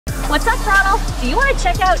What's up, Throdle? Do you want to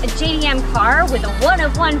check out a JDM car with a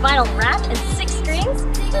one-of-one vinyl wrap and 6 screens?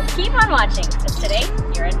 Well, keep on watching, because today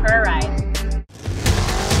you're in for a ride.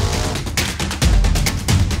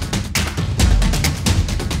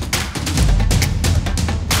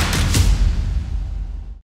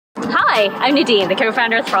 Hi, I'm Nadine, the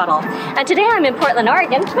co-founder of Throdle, and today I'm in Portland,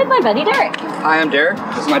 Oregon with my buddy Derrick. Hi, I'm Derrick.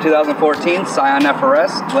 This is my 2014 Scion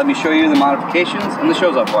FR-S. Let me show you the modifications and the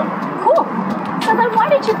shows up one. Cool. So then why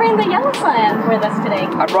did you bring the yellow Scion with us today?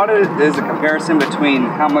 I brought it as a comparison between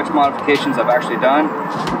how much modifications I've actually done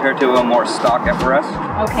compared to a more stock FR-S.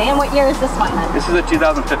 Okay, and what year is this one then? This is a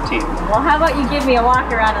 2015. Well, how about you give me a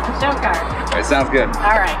walk around of the show car? Alright, sounds good.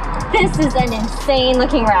 Alright. This is an insane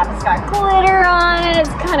looking wrap. It's got glitter on it, it's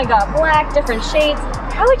kind of got black, different shades.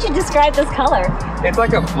 How would you describe this color? It's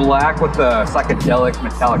like a black with a psychedelic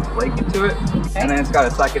metallic flake into it, and then it's got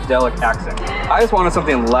a psychedelic accent. I just wanted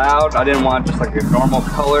something loud. I didn't want just like a normal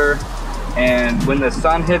color, and when the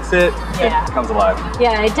sun hits it, it comes alive.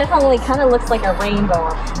 Yeah, it definitely kind of looks like a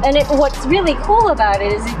rainbow. And what's really cool about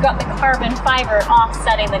it is you've got the carbon fiber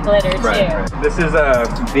offsetting the glitter too. Right. This is a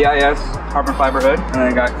VIS carbon fiber hood, and then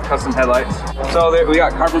I got custom headlights. So we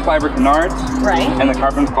got carbon fiber canards, and the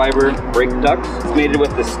carbon fiber brake ducts. It's made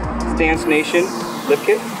with the Stance Nation lift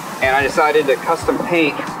kit, and I decided to custom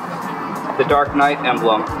paint the Dark Knight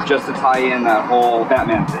emblem just to tie in that whole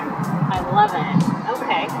Batman thing. I love it.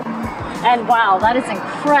 Okay. And wow, that is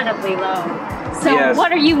incredibly low. So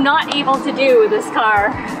what are you not able to do with this car?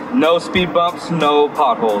 No speed bumps, no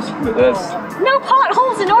potholes. No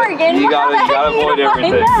potholes in Oregon? You gotta avoid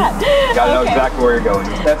everything. You gotta know exactly where you're going.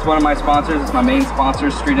 That's one of my sponsors. It's my main sponsor,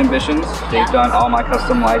 Street Ambitions. They've done all my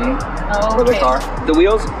custom lighting for the car. The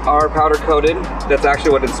wheels are powder coated. That's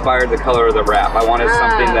actually what inspired the color of the wrap. I wanted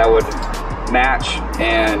something that would match,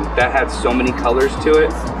 and that had so many colors to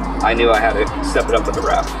it. I knew I had to step it up with the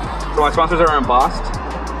wrap. So my sponsors are embossed.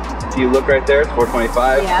 If you look right there, it's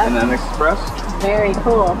 425 and then Express. Very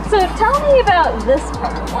cool. So tell me about this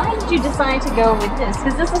part. Why did you decide to go with this?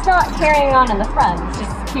 Because this is not carrying on in the front, it's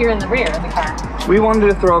just here in the rear of the car. We wanted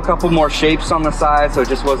to throw a couple more shapes on the side so it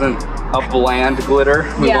just wasn't a bland glitter.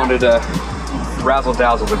 We wanted to razzle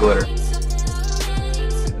dazzle the glitter.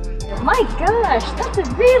 My gosh, that's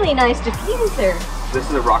a really nice diffuser. This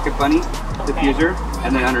is a Rocket Bunny diffuser,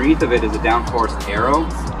 and then underneath of it is a downforce arrow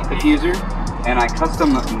diffuser, and I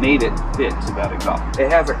custom made it fit to that exhaust.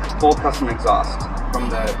 It has a full custom exhaust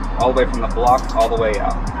from all the way from the block all the way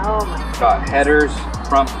out. Oh my god. Got headers,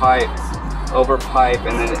 front pipe, over pipe,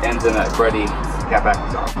 and then it ends in a Freddy catback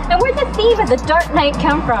exhaust. And where'd the theme of the Dark Knight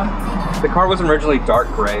come from? The car was originally dark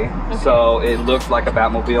gray, so it looked like a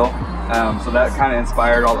Batmobile. So that kind of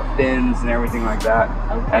inspired all the fins and everything like that.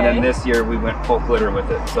 And then this year we went full glitter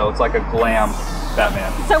with it, so it's like a glam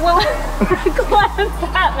Batman. So glam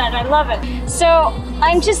Batman, I love it. So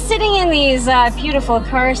I'm just sitting in these beautiful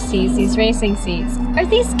car seats, these racing seats. Are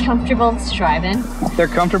these comfortable to drive in? They're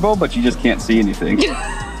comfortable, but you just can't see anything.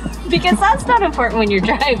 Because that's not important when you're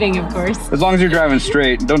driving, of course. As long as you're driving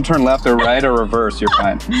straight, don't turn left or right or reverse, you're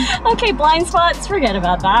fine. Okay, blind spots, forget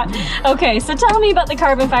about that. Okay, so tell me about the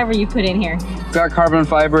carbon fiber you put in here. It's got carbon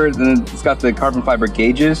fiber, then it's got the carbon fiber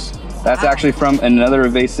gauges. That's actually from another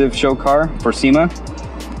Evasive show car for SEMA.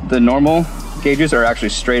 The normal gauges are actually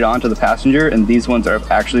straight on to the passenger, and these ones have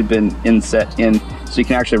actually been inset in, so you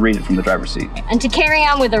can actually read it from the driver's seat. And to carry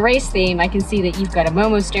on with the race theme, I can see that you've got a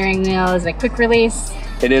MOMO steering wheel. Is it quick release?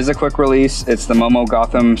 It is a quick release. It's the MOMO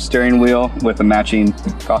Gotham steering wheel with a matching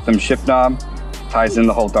Gotham shift knob. Ties in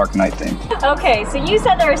the whole Dark Knight thing. Okay, so you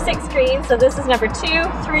said there are 6 screens, so this is number 2,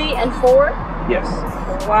 3, and 4? Yes.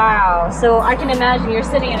 Wow, so I can imagine you're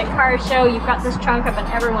sitting in a car show, you've got this trunk up, and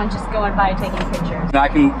everyone's just going by taking pictures. And I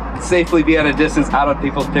can safely be at a distance out of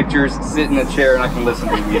people's pictures, sit in a chair, and I can listen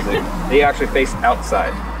to the music. They actually face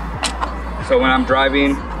outside. So when I'm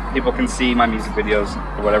driving, people can see my music videos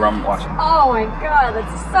or whatever I'm watching. Oh my god,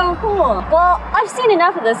 that's so cool. Well, I've seen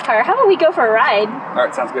enough of this car. How about we go for a ride? All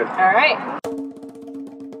right, sounds good. All right.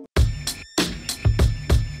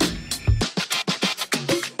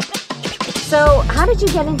 So, how did you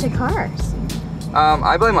get into cars?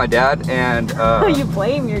 I blame my dad, and you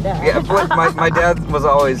blame your dad? Yeah, my dad was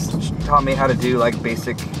always taught me how to do like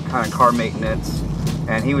basic kind of car maintenance,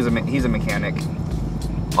 and he's a mechanic.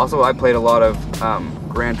 Also, I played a lot of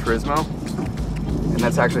Gran Turismo, and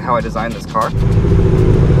that's actually how I designed this car.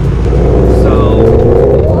 So,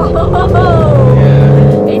 whoa!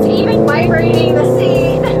 Yeah. It's even vibrating the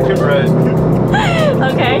seat. Right.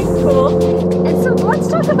 Okay, cool. And so let's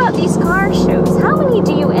talk about these car shows. How many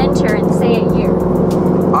do you enter in, say, a year?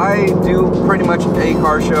 I do pretty much a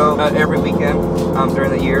car show every weekend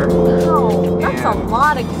during the year. Wow, that's a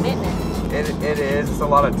lot of commitment. It is. It's a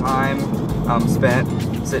lot of time spent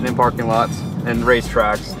sitting in parking lots and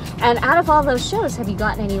racetracks. And out of all those shows, have you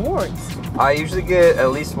gotten any awards? I usually get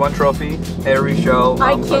at least one trophy every show.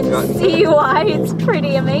 I can see why. It's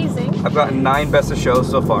pretty amazing. I've gotten 9 Best of Shows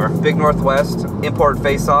so far. Big Northwest, Import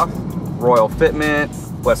Face-Off, Royal Fitment,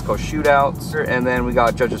 West Coast Shootouts, and then we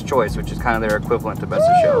got Judge's Choice, which is kind of their equivalent to Best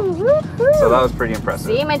of Show. So that was pretty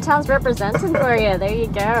impressive. See, my town's representing for you. There you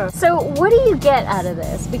go. So what do you get out of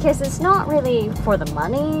this? Because it's not really for the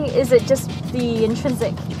money. Is it just the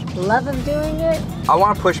intrinsic love of doing it? I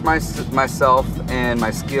want to push myself and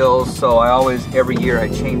my skills, so I always, every year I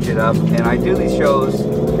change it up, and I do these shows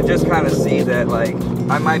to just kind of see that, like,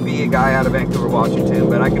 I might be a guy out of Vancouver, Washington,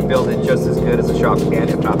 but I can build it just as good as a shop can,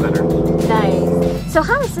 if not better. Nice. So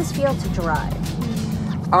how does this feel to drive?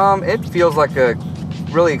 It feels like a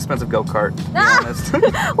really expensive go-kart, to be honest.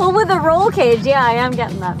 Well, with a roll cage, yeah, I am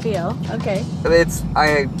getting that feel. Okay.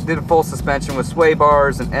 I did a full suspension with sway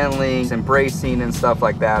bars and end links and bracing and stuff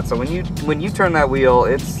like that. So when you turn that wheel,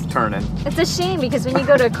 it's turning. It's a shame because when you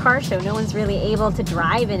go to a car show, no one's really able to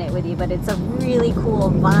drive in it with you, but it's a really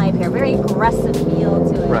cool vibe here. Very aggressive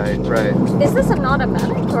feel to it. Right, right. Is this an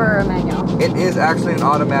automatic or a manual? It is actually an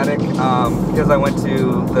automatic. Because I went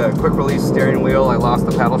to the quick release steering wheel, I lost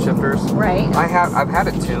the paddle shifters. Right. I've had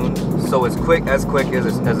it tuned, so it's quick as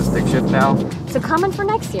a stick shift now. So coming for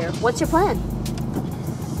next year, what's your plan?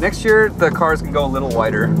 Next year, the cars can go a little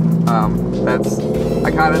wider. I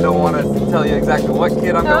kind of don't want to tell you exactly what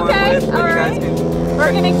kit I'm going with. All right.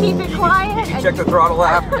 We're going to keep it quiet. You check the Throdle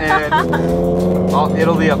app and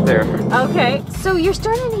it'll be up there. Okay. So you're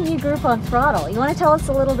starting a new group on Throdle. You want to tell us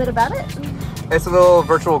a little bit about it? It's a little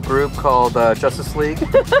virtual group called Justice League.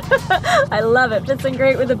 I love it. Fits in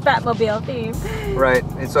great with the Batmobile theme. Right.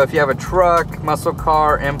 And so if you have a truck, muscle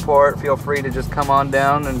car, import, feel free to just come on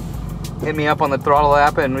down and hit me up on the Throdle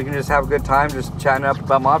app, and we can just have a good time just chatting up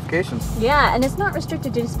about modifications. Yeah, and it's not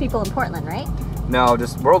restricted to just people in Portland, right? No,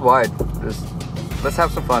 just worldwide. Just let's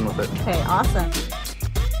have some fun with it. Okay, awesome.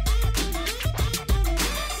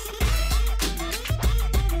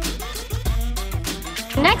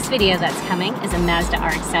 The next video that's coming is a Mazda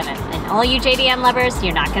RX-7, and all you JDM lovers,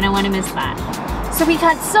 you're not going to want to miss that. So we've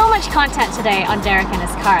had so much content today on Derrick and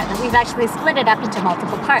his car that we've actually split it up into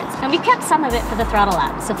multiple parts, and we kept some of it for the Throdle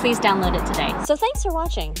app, so please download it today. So thanks for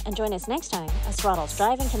watching, and join us next time as Throdle's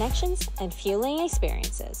driving connections and fueling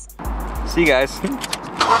experiences. See you guys.